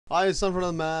Hi, it's time for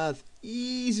another math.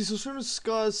 Easy. So we're going to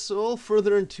discuss all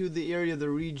further into the area of the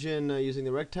region using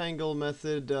the rectangle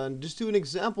method. Just do an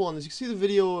example on this. You can see the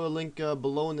video link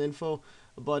below in the info,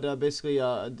 but basically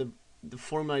the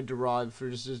formula I derived for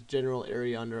just this general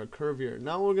area under a curve here.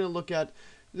 Now we're going to look at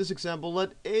this example.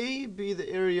 Let A be the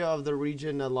area of the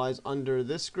region that lies under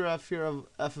this graph here of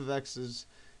f of x is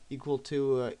equal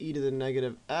to e to the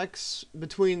negative x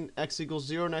between x equals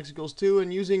 0 and x equals 2,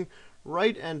 and using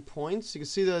right endpoints. You can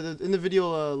see that in the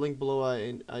video link below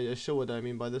I show what I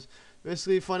mean by this.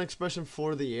 Basically, find expression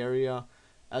for the area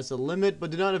as a limit,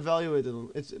 but do not evaluate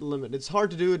its limit. It's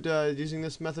hard to do it using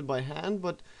this method by hand,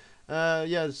 but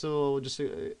yeah, so we'll just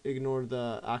ignore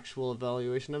the actual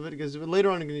evaluation of it, because later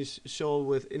on I'm going to show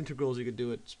with integrals you could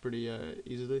do it pretty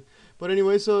easily. But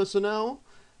anyway, so now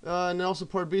and also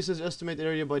part B says estimate the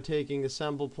area by taking the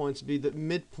sample points to be the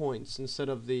midpoints instead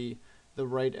of the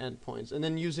right endpoints, and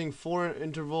then using 4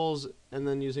 intervals and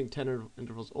then using 10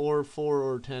 intervals, or 4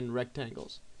 or 10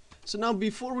 rectangles. So now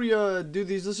before we do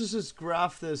these, let's just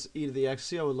graph this e to the x,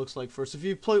 see how it looks like first. If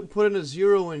you put in a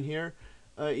 0 in here,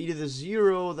 e to the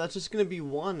 0, that's just going to be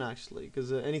 1 actually,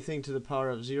 because anything to the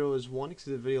power of 0 is 1. You can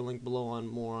see the video link below on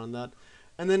more on that.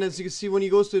 And then as you can see, when he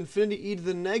goes to infinity, e to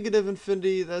the negative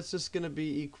infinity, that's just going to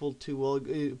be equal to, well,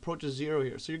 it approaches 0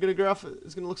 here. So you're going to graph it,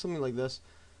 it's going to look something like this.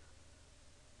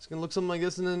 It's going to look something like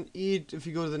this, and then e, if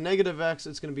you go to the negative x,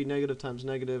 it's going to be negative times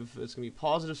negative, it's going to be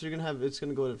positive, so you're going to have, it's going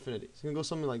to go to infinity. It's going to go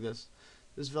something like this.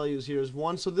 This value is here is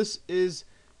 1, so this is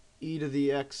e to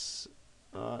the x,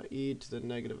 e to the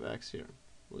negative x here.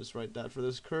 We'll just write that for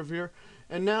this curve here.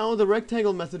 And now the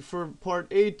rectangle method for part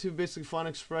A, to basically find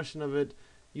expression of it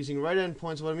using right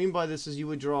endpoints. What I mean by this is you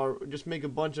would just make a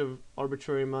bunch of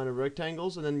arbitrary amount of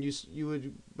rectangles, and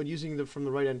then but using them from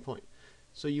the right endpoint.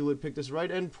 So you would pick this right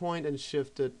endpoint and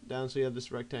shift it down, so you have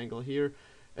this rectangle here.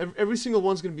 Every single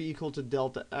one's going to be equal to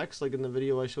delta x, like in the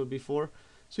video I showed before.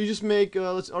 So you just make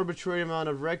let's arbitrary amount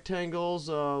of rectangles.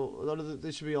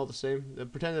 They should be all the same.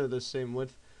 Pretend they're the same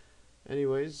width.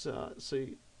 Anyways,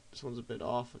 this one's a bit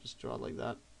off. I'll just draw it like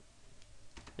that.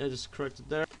 Yeah, just correct it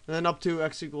there. And then up to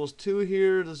x equals 2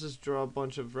 here. Let's just draw a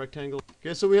bunch of rectangles.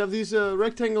 Okay, so we have these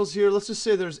rectangles here. Let's just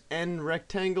say there's n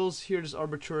rectangles here, just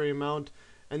arbitrary amount.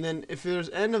 And then if there's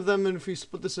n of them, and if we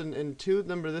split this in 2,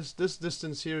 remember this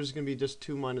distance here is going to be just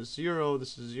 2 minus 0.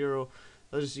 This is 0.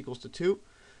 That just equals to 2.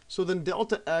 So then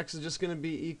delta x is just going to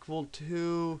be equal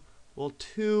to, well,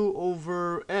 2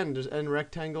 over n. There's n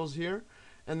rectangles here.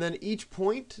 And then each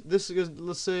point, this is,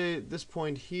 let's say this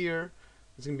point here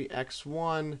is going to be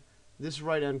x1. This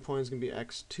right end point is going to be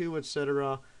x2,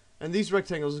 etc. And these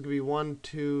rectangles is going to be 1,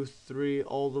 2, 3,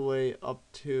 all the way up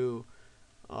to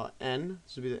n.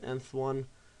 This would be the nth one.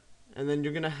 And then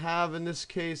you're going to have, in this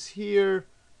case here,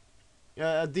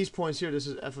 at these points here, this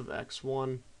is f of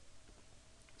x1,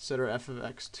 etc., f of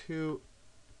x2,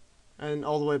 and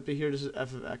all the way up to here, this is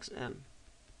f of xn.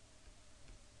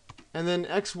 And then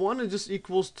x1 is just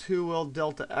equals to, well,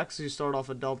 delta x. So you start off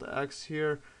at delta x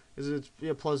here, is it's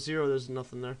plus 0, there's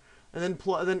nothing there. And then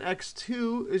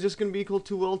x2 is just going to be equal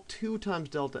to, well, 2 times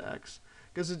delta x,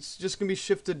 because it's just going to be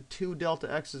shifted 2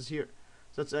 delta x's here.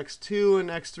 So that's x2 and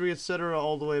x3, etc.,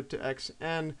 all the way up to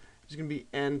xn. It's going to be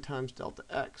n times delta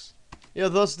x. Yeah,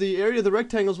 thus the area of the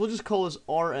rectangles, we'll just call this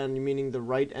Rn, meaning the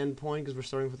right endpoint, because we're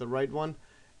starting with the right one.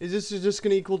 This is just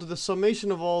going to equal to the summation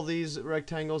of all these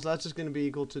rectangles. That's just going to be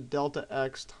equal to delta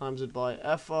x times it by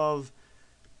f of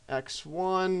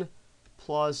x1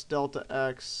 plus delta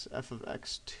x, f of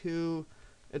x2,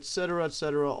 etc.,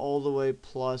 etc., all the way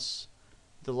plus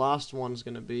the last one is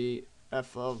going to be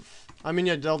f of,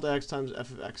 delta x times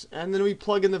f of x. And then we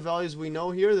plug in the values we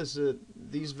know here. This is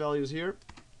these values here.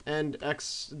 And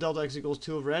delta x equals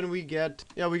 2 over n. We get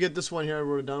this one here. I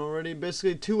wrote it down already.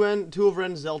 Basically 2 over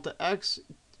n is delta x,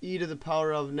 e to the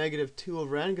power of negative 2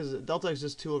 over n, because delta x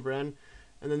is 2 over n.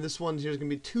 And then this one here is going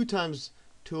to be 2 times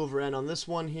 2 over n. On this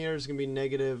one here is going to be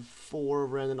negative 4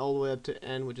 over n, and all the way up to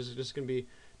n, which is just going to be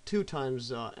 2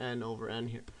 times n over n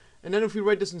here. And then if we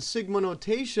write this in sigma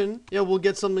notation, yeah, we'll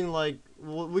get something like,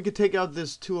 we could take out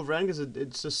this 2 over n, because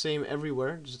it's the same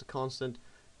everywhere, just a constant.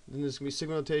 Then there's going to be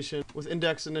sigma notation with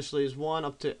index initially is 1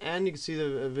 up to n. You can see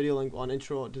the video link on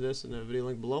intro to this and the video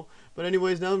link below. But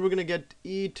anyways, now we're going to get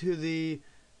e to the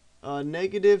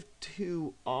negative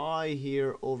 2i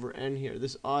here over n here.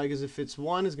 This I, because if it's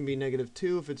 1, it's going to be negative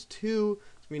 2. If it's 2,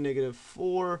 it's going to be negative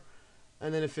 4.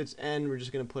 And then if it's n, we're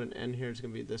just going to put an n here. It's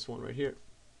going to be this one right here.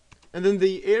 And then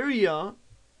the area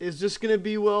is just going to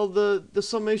be, well, the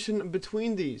summation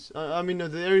between these. The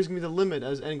area is going to be the limit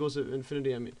as n goes to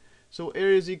infinity, So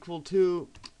area is equal to,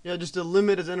 yeah, just the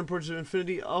limit as n approaches to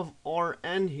infinity of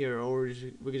Rn here, or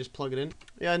we can just plug it in.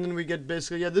 Yeah, and then we get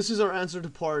basically, yeah, this is our answer to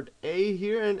part A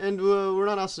here, and we're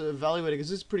not asked to evaluate it,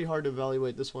 because it's pretty hard to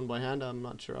evaluate this one by hand. I'm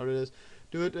not sure how it is.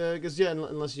 Do it, because yeah,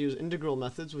 unless you use integral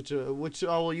methods, which I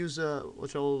will use,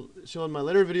 which I'll show in my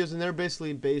later videos, and they're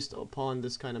basically based upon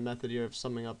this kind of method here of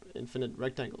summing up infinite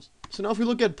rectangles. So now if we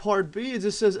look at part B, it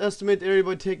just says estimate the area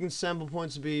by taking sample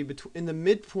points to be in the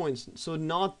midpoints, so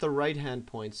not the right hand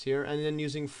points here, and then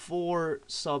using 4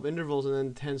 sub intervals and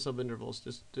then 10 sub intervals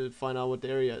just to find out what the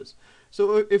area is.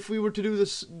 So if we were to do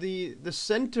this, the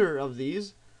center of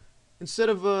these, instead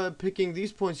of picking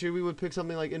these points here, we would pick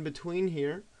something like in between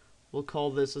here. We'll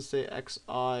call this, let's say,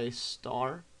 xi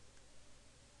star.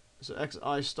 So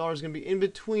xi star is going to be in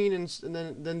between, and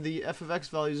then the f of x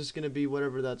value is just going to be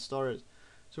whatever that star is.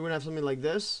 So we're going to have something like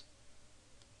this.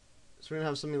 So we're going to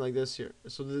have something like this here.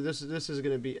 So this is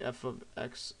going to be f of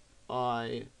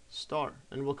xi star,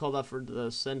 and we'll call that for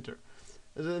the center.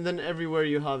 And then everywhere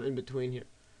you have in between here.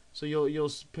 So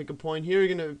you'll pick a point here.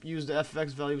 You're going to use the f of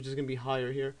x value, which is going to be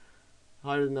higher here,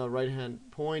 higher than the right hand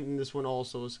point, and this one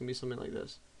also is going to be something like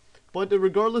this. But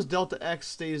regardless, delta x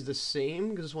stays the same,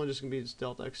 because this one just going to be just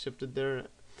delta x shifted there.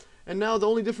 And now the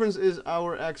only difference is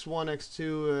our x1,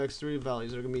 x2, x3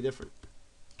 values are going to be different.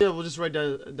 Yeah, we'll just write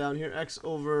down here, x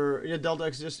over, yeah, delta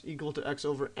x is just equal to x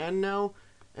over n now.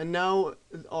 And now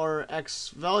our x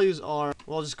values are,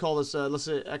 well, I'll just call this, let's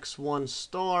say x1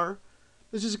 star.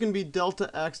 This is going to be delta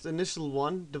x, the initial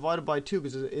one, divided by 2,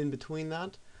 because it's in between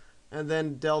that. And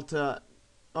then delta,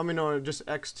 or just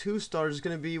x2 star is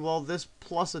going to be, well, this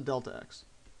plus a delta x.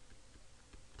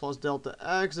 Plus delta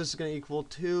x, this is going to equal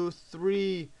 2,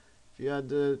 3. If you add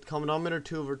the common denominator,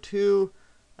 2 over 2,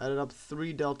 add it up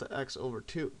 3 delta x over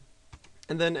 2.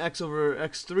 And then x over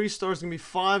x3 star is going to be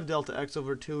 5 delta x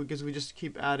over 2, because we just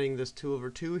keep adding this 2 over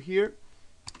 2 here.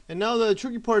 And now the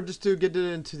tricky part, just to get it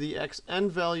into the xn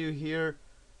value here,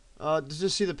 to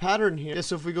just see the pattern here. Yeah,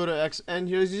 so if we go to xn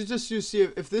here, you see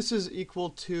if this is equal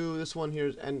to, this one here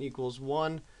is n equals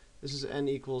 1, this is n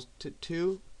equals to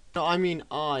 2. No, I mean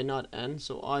I, not n,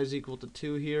 so I is equal to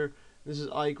 2 here. This is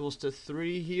I equals to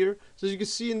 3 here. So as you can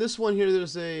see in this one here,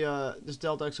 there's a this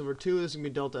delta x over 2, this is going to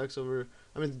be delta x over,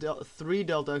 3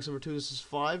 delta x over 2, this is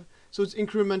 5. So it's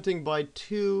incrementing by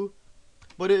 2.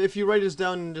 But if you write this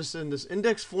down just in this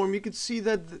index form, you can see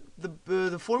that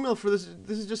the formula for this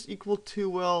is just equal to,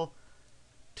 well,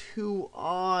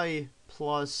 2i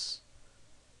plus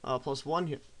 1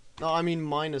 here. No, I mean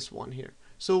minus 1 here.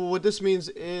 So what this means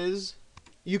is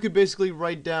you could basically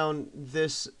write down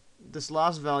this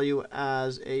last value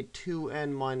as a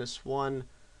 2n minus 1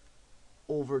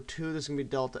 over 2. This is going to be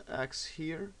delta x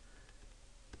here.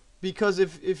 Because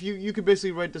if you could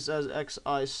basically write this as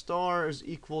xi star is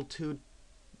equal to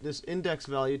this index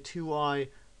value 2i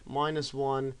minus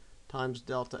 1 times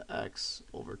delta x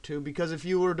over 2. Because if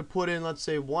you were to put in, let's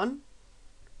say 1,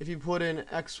 if you put in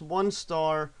x1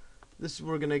 star, this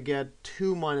we're going to get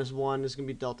 2 minus 1 is going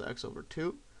to be delta x over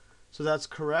 2. So that's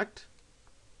correct.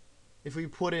 If we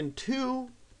put in 2,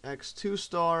 x2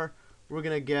 star, we're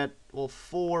going to get, well,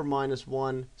 4 minus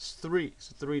 1 is 3.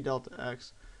 So 3 delta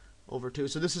x over 2.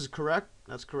 So this is correct.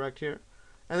 That's correct here.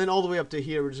 And then all the way up to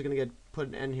here, we're just going to put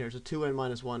an n here. So 2n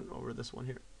minus 1 over this one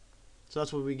here. So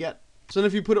that's what we get. So then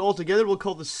if you put it all together, we'll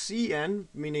call the Cn,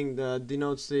 meaning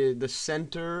denotes the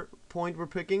center point we're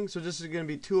picking. So this is going to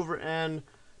be 2 over n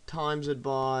times it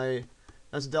by,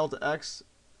 that's delta x.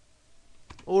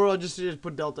 Or I'll just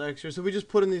put delta x here. So we just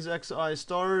put in these xi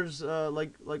stars,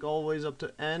 like always, up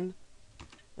to n.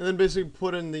 And then basically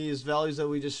put in these values that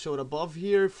we just showed above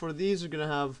here. For these, we're going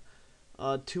to have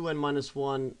 2n minus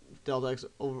 1 delta x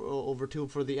over 2.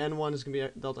 For the n1 is going to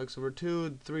be delta x over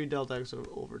 2, 3 delta x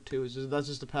over 2. So that's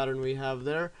just the pattern we have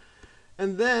there.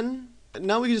 And then,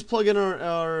 now we can just plug in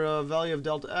our value of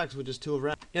delta x, which is 2 over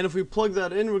n. And if we plug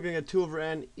that in, we're going to get 2 over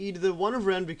n e to the 1 over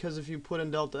n, because if you put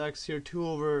in delta x here, 2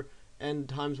 over n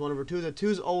times 1 over 2, the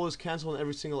 2's always cancel in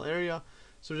every single area.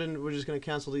 So then we're just going to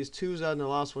cancel these 2's out, and the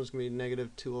last one's going to be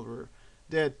negative 2 over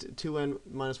 2n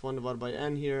minus 1 divided by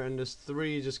n here, and this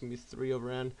 3 is just going to be 3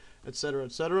 over n, etc.,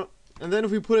 etc. And then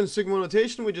if we put in sigma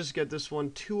notation, we just get this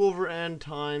one, 2 over n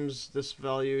times this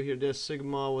value here, this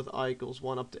sigma with I equals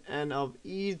 1 up to n of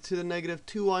e to the negative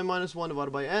 2i minus 1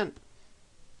 divided by n.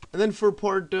 And then for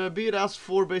part B, it asks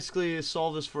for basically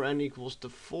solve this for n equals to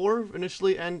 4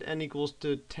 initially, and n equals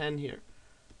to 10 here.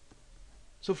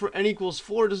 So for n equals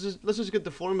 4, let's just get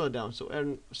the formula down. So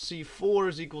C4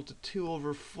 is equal to 2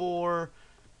 over 4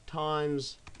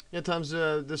 times Yeah, times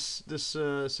this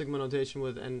sigma notation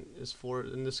with n is 4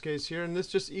 in this case here, and this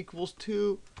just equals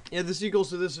to, yeah, this equals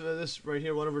to this right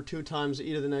here, 1 over 2 times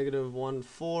e to the negative 1,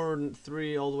 4, and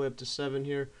 3, all the way up to 7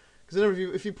 here. Because then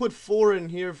if you put 4 in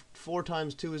here, 4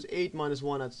 times 2 is 8 minus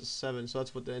 1, that's 7, so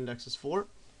that's what the index is for.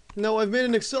 Now I've made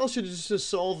an Excel sheet just to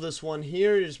solve this one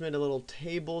here. You just made a little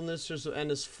table in this, so n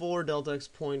is 4, delta x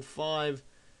 0.5.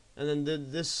 And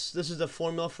then this is the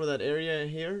formula for that area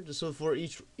here. Just so for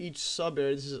each sub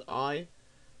area, this is I.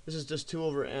 This is just 2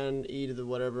 over n e to the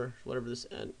whatever this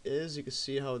n is. You can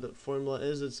see how the formula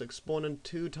is. It's exponent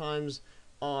 2 times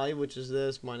I, which is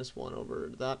this, minus 1 over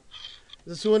that.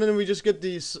 So and then we just get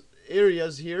these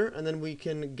areas here, and then we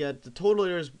can get the total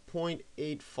area is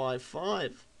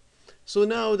 0.855. So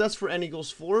now that's for n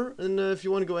equals 4. And if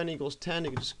you want to go n equals 10,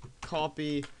 you can just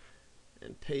copy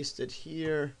and paste it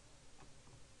here.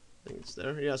 I think it's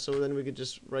there. Yeah, so then we could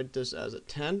just write this as a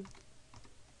 10.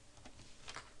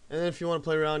 And then if you want to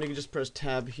play around, you can just press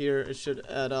tab here. It should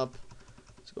add up.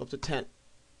 Let's go up to 10.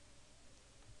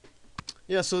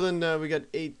 Yeah, so then we got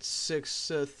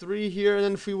 863 here. And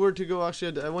then if we were to go,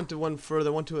 actually, I went to one further.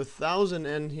 I went to 1000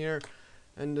 n here.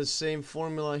 And the same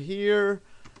formula here.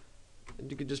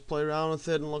 And you could just play around with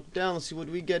it and look down and see what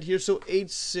we get here. So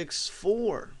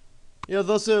 864. Yeah,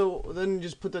 thus then you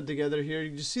just put that together here.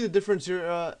 You just see the difference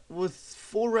here. With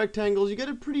 4 rectangles, you get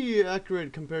it pretty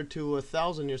accurate compared to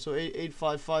 1000 here. So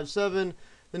 88557.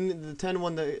 Then the 10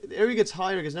 one, the area gets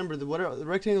higher because remember the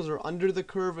rectangles are under the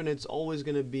curve, and it's always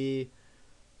going to be,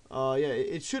 yeah,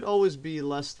 it should always be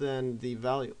less than the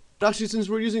value. But actually, since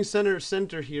we're using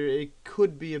center here, it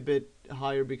could be a bit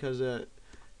higher because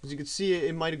as you can see,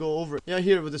 it might go over. Yeah,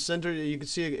 here with the center, you can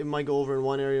see it might go over in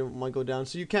one area, it might go down.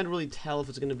 So you can't really tell if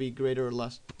it's going to be greater or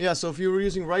less. Yeah, so if you were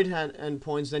using right-hand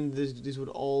endpoints, then these would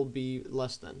all be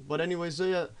less than. But anyways, so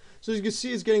yeah, so as you can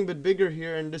see, it's getting a bit bigger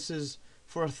here, and this is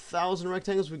for 1000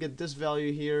 rectangles. We get this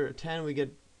value here. 10, we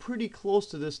get pretty close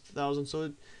to this 1000.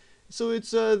 So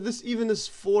it's this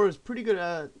 4 is pretty good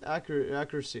at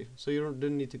accuracy. So you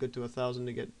didn't need to go to 1000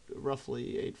 to get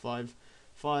roughly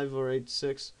 855 or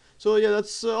 86. So yeah,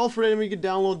 that's all for today. You can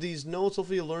download these notes.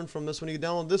 Hopefully you learned from this one. You can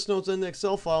download this notes in the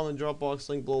Excel file in the Dropbox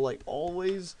link below, like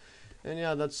always. And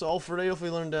yeah, that's all for today. Hopefully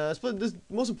you learned. But this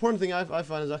most important thing I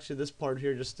find is actually this part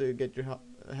here, just to get your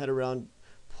head around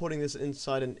putting this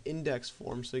inside an index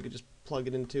form, so you could just plug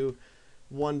it into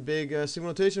one big sigma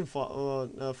notation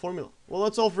formula. Well,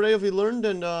 that's all for today. If you learned,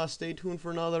 and stay tuned for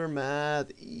another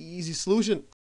math easy solution.